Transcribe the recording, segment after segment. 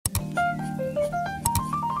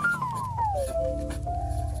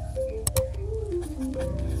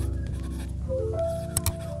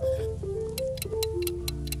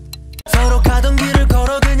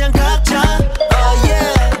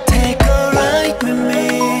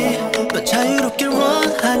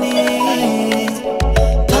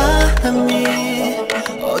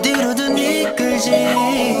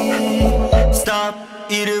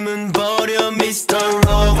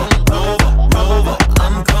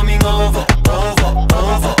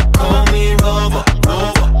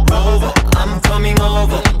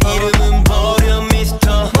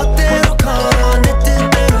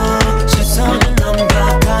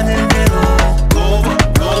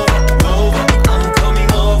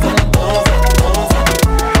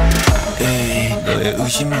내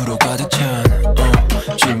의심으로 가득 찬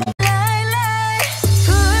질문.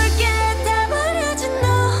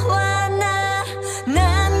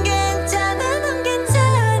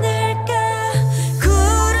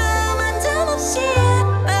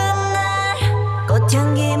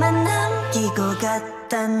 꽃향기만 남기고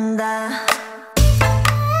갔단다.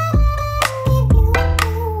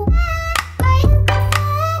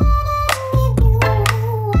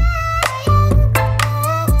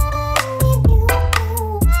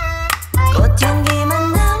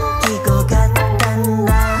 꽃향기만 남기고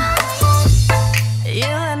갔단다. You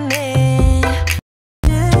and me.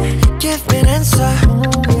 Give me an answer.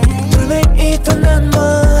 분명히 있던 난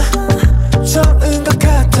뭐 좋은 것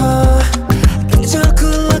같아. 그저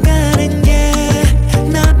굴러가는 게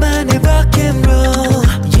나만의 rock and roll.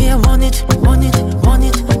 Yeah, want it, want it, want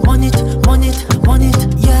it, want it, want it, want it.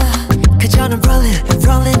 Yeah, 그저 난 rolling,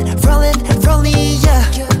 rolling, rolling, rolling. Yeah,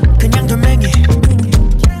 그냥 돌멩이.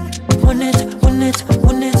 Want it, want it,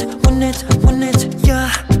 want it, want it, want it. Yeah,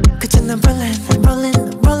 그저 난 rolling, rolling,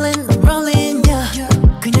 rolling, rolling. Yeah,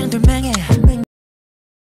 그냥 돌멩이.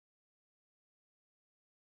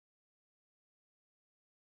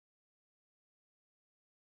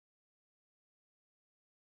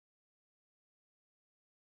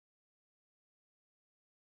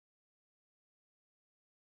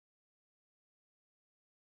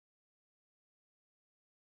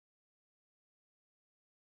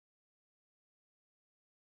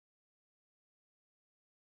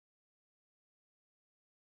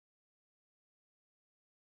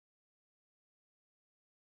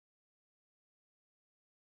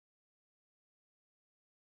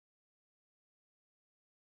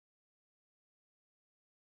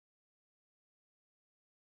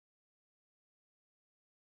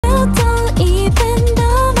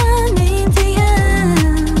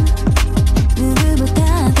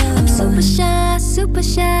 Super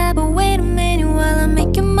shy, but wait a minute while I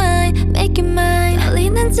make you mine, make you mine.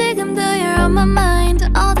 떨리는 지금도 you're on my mind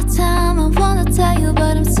all the time. I wanna tell you,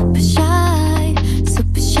 but I'm super shy,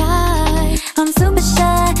 super shy. I'm super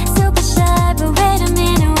shy, but wait a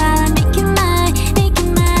minute while I make you mine, make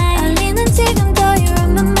you mine. 떨리는 지금도 you're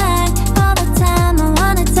on my mind all the time. I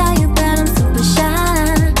wanna tell you, but I'm super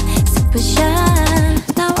shy, super shy.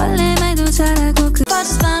 나 원래 말도 잘하고 그 But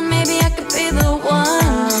just fun, maybe I could be the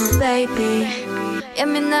one, baby.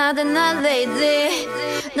 예민하던 난 lately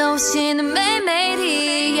너 없이는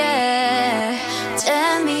매일매일이 yeah.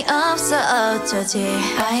 재미없어 어쩌지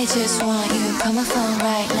I just want you, call my phone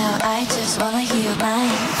right now. I just wanna hear your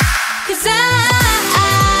line. Cause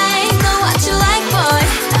I know what you like, boy.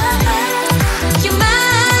 You're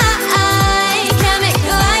mine, can't make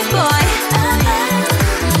you like, boy.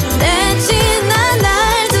 내 지난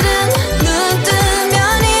날들은 눈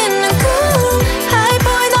뜨면 있는 cool High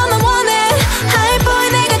boy 너만 원해 High boy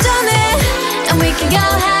내가 전해 And we can go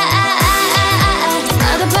high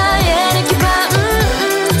어떤 밤에 이렇게 봐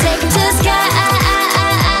Take it to the sky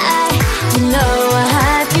You know I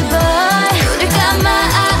hype you boy 우리 감아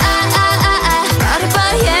어떤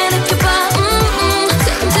밤에 이렇게 봐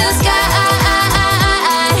Take it to the sky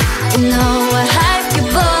You know I hype you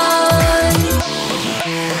boy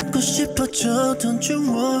갖고 싶어져 don't you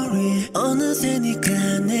worry. 어느새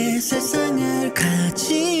네가 내 세상을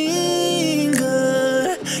가진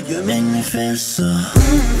걸 You make me feel so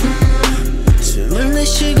숨을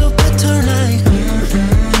내쉬고 battle like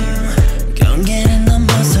경계를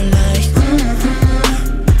넘어서 like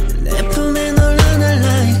내 품에 널 안아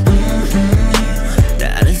like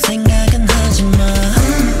다른 생각은 하지마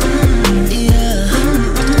Yeah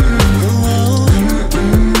Whoa.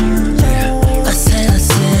 I said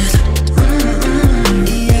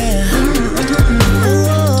Yeah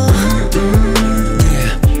Whoa.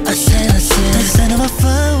 Yeah I said 내 사랑과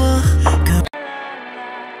flower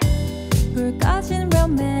불 꺼진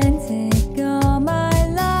romantic all my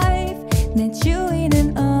life 내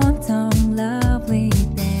주위는 autumn lovely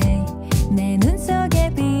day 내 눈 속에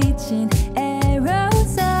비친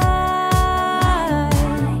aerosol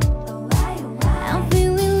I'm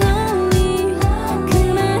feeling lonely 그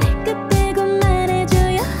말을 끝내고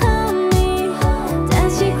말해줘요 honey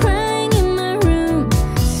다시 crying in my room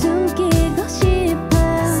숨기고 싶어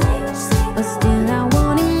But still I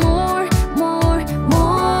want it more, more,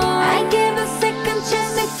 more I give a second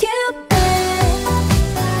chance to Cupid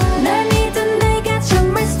날 믿은 내가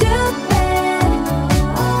정말 stupid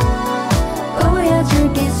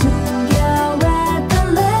보여줄게 숨겨왔던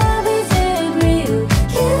love is real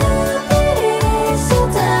Cupid is so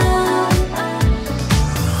down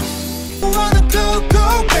wanna go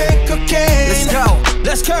back again. Let's go,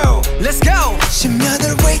 let's go, let's go.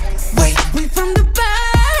 10년을 wait We from the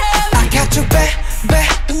bottom I got your back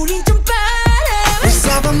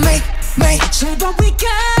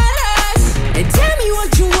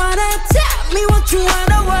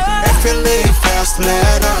just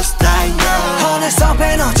let us die young. 어느새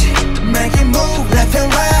에너지 make it move left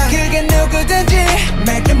and right. 그게 누구든지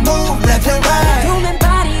make it move left and right. 보면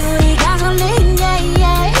party 우리가 걸린 yeah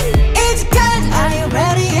yeah. 이제까지 are you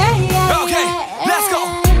ready yeah yeah. Okay, let's go.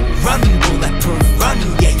 Run bulletproof run,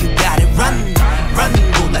 yeah you got it run. Run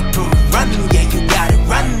bulletproof run, yeah you got it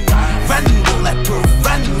run. Run bulletproof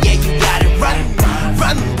run, yeah you got it run.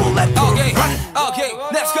 Run bulletproof run. Okay,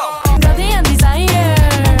 let's go. 거대한 desire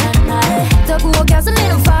더 구워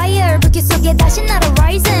gasoline on fire 불길 속에 다시 날아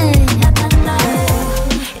rising.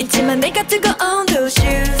 있지만 내가 뜨거운 those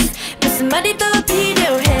shoes 무슨 말이 더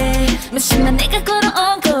필요해 무심한 내가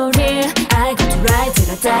걸어온 거리 I got to ride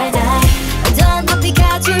till I die die 어떤 높이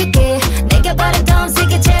가줄게 내가 바라던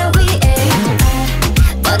세계 제일 위에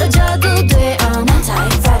떨어져도 돼 I'm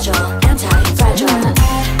anti-fragile anti-fragile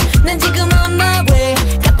난 지금 on my way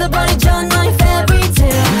갚아버리죠 너의 fairy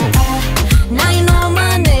tale Now you know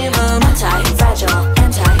my name I'm anti-fragile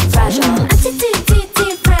anti-fragile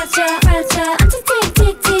anti-fragile fragile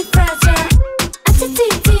anti-fragile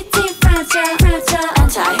fragile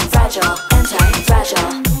anti-fragile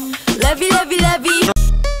anti-fragile love you love you love you.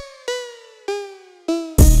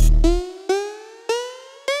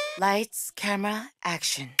 Lights, camera,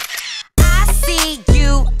 action. I see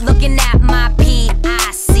you looking at my PIC.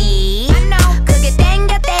 I know. 그게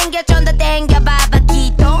땡겨 땡겨 좀 더 땡겨 봐봐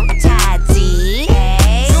기동차지.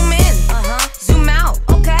 Zoom in, zoom out,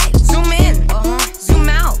 okay. Zoom in, zoom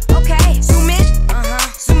out, okay. Zoom in,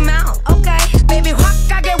 zoom out, okay. Baby 확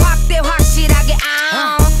가게 확대 확실하게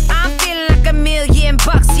I'm feeling like $1 million.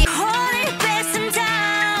 Yeah. Hold it, place some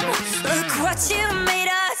time. Look what you made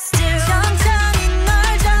us do. 천천히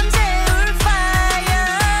널 잠재울 fire.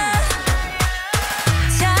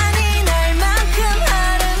 잔인할 만큼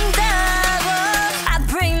아름다워. I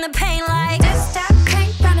bring the pain like this that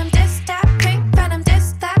pink venom, this that pink venom,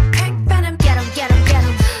 this that pink venom. Get 'em, get 'em, get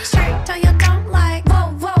 'em. Straight till you don't like.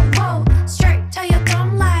 Whoa, whoa, whoa. Straight till you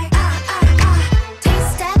don't like.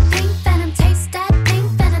 Taste that pink venom, taste that pink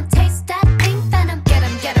venom, taste that pink venom. Get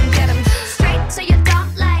 'em, get 'em, get 'em. Straight till you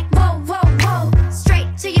don't like. Whoa, whoa, whoa. Straight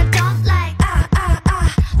till you don't like.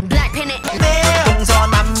 Black pin it.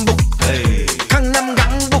 동서남북 강남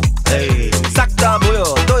강북 싹 다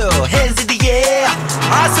모여둬요 hands in the air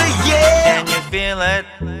I say yeah. Can you feel it?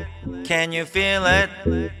 Can you feel it?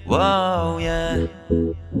 Whoa yeah.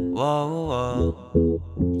 Whoa whoa.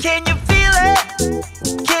 Can you feel it?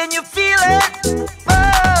 Can you feel it?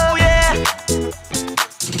 Oh yeah.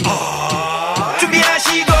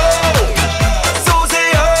 준비하시고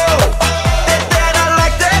쏘세요. That I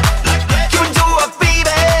like that. 기분 좋아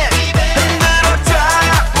baby. 흔들어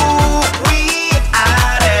좌우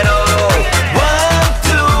위아래로 1, 2,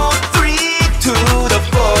 3 to the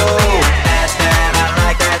 4. That I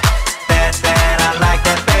like that. That I like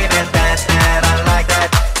that baby. That I like that.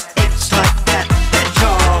 It's like that. That's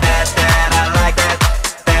your. That I like that.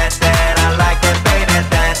 That I like that baby.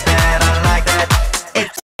 That I like that.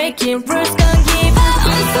 It's Breaking rules gon' give up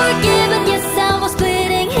Unforgiven yes I was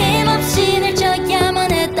bleeding 힘없이 늘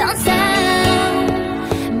져야만 했던 sound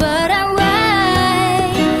But I'm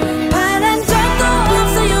right 바람 잡고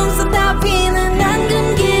없어 용서 따위는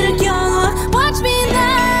앙금기를 겨워 Watch me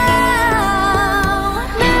now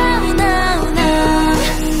Now now now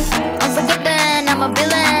Unforgiven I'm a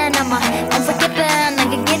villain I'm a unforgiven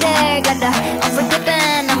내게 길을 가다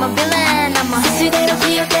Unforgiven I'm a villain I'm a 시대로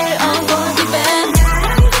기억될 unforgiven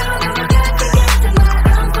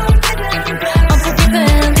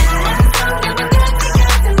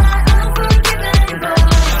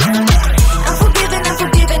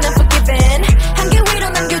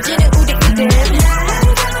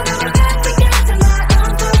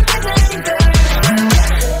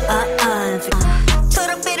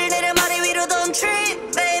초록빛을 내려 머리 위로 don't trip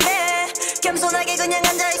baby 겸손하게 그냥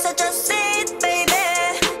앉아있어 just sit baby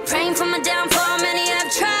Praying for my downfall many have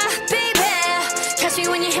tried baby Catch me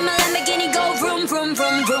when you hit my Lamborghini go vroom vroom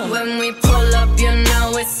vroom vroom When we pull up you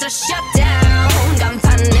know it's a shutdown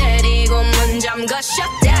간판 내리고 문 잠가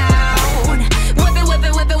shutdown Whip it whip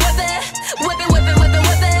it whip it whip it Whip it whip it whip it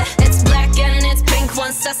whip it It's black and it's pink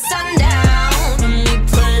once the sundown When we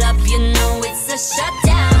pull up you know it's a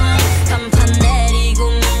shutdown 간판 내리고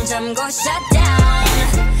문 잠궈 shutdown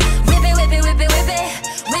Whip it whip it whip it whip it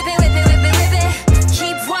Whip it whip it whip it whip it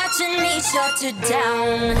Keep watching me shut it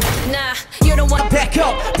down Nah you don't wanna back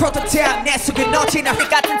up 프로토타입 내 속에 넣지 나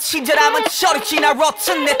같은 친절함은 저리 지나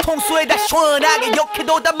rotten 내 통수에다 시원하게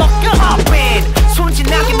욕해도 다 먹여 Hop in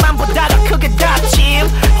순진하게만 보다 더 크게 다짐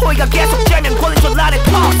호의가 계속되면 권리줄 나를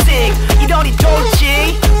toxic 이러니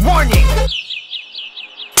돌지 warning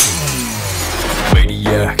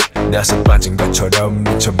Maniac 나서 빠진 것처럼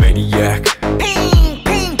미쳐 maniac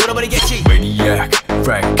핑핑 돌아버리겠지 maniac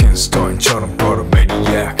Frankenstein처럼 걸어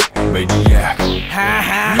maniac maniac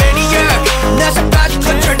maniac 나서 빠진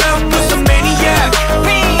것처럼 무슨 maniac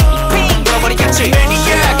핑핑 돌아버리겠지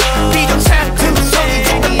maniac 비정상들 무서운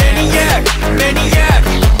정말 maniac maniac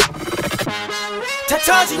다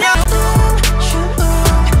터지냐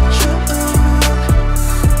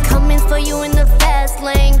Coming for you in the fast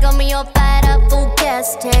lane. Got me all fired up, full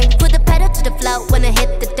gas tank. Put the pedal to the floor when I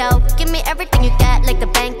hit the dough. Give me everything you got, like the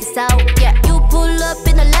bank is out. Yeah, you pull up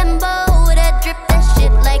in a Lambo, that drip that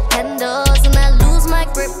shit like candles, and I lose my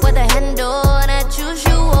grip with a handle, and I choose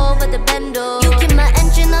you over the bendo. You keep my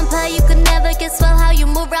engine on fire, you could never guess well how you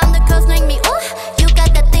move around the curves, make me ooh. You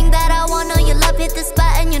got that thing that I want, know you love hit the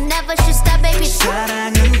spot, and you never should stop, baby.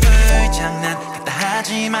 사랑은 불장난 같다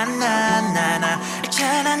하지만 난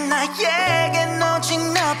있잖아 나에겐 오직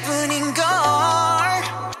너뿐인걸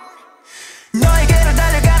너에게로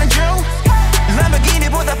달려가는 중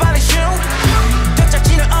람보르기니보다 빨리 슝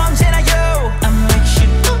도착지는 언제나 you I'm with you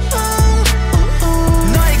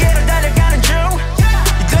너에게로 달려가는 중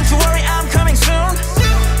Don't you worry I'm coming soon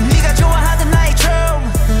네가 좋아하던 나의 춤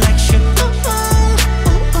Like you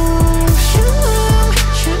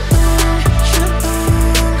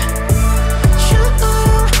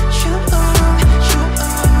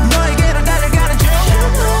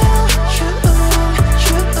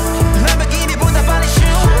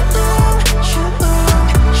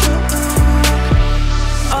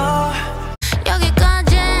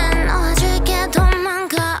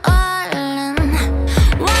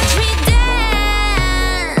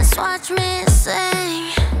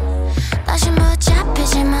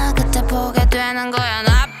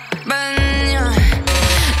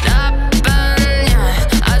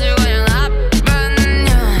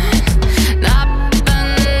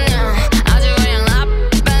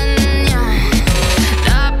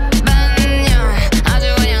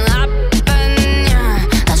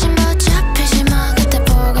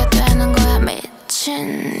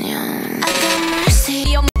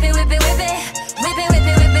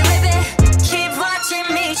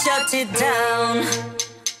shut it down.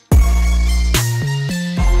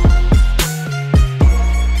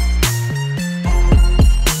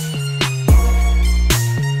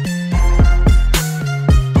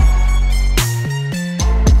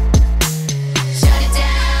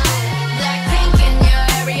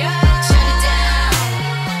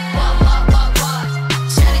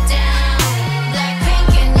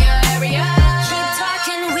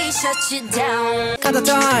 Shut you down. At the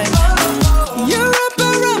time, you're up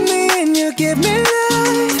around me and you give me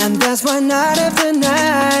life, and that's why night after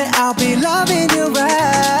night I'll be loving you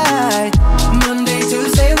right. Monday,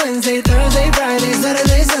 Tuesday, Wednesday, Thursday, Friday,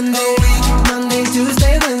 Saturday, Sunday. Monday,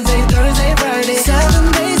 Tuesday, Wednesday, Thursday, Friday,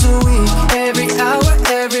 7 days a week. Every hour,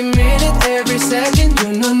 every minute, every second.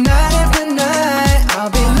 You know night after night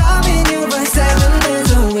I'll be loving you right 7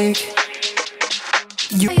 days a week.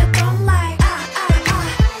 You don't like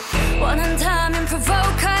원한다면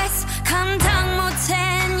provoke us 감당 못해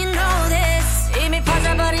and you know this 이미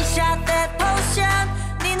빠져버린 shot that potion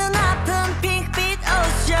네 눈앞은 핑크빛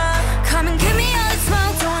ocean Come and give me all the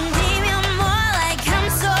smoke don't leave me more like I'm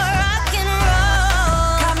so rock and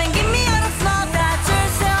roll Come and give me all the flow that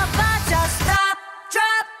yourself I just stop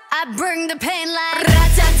drop I bring the pain like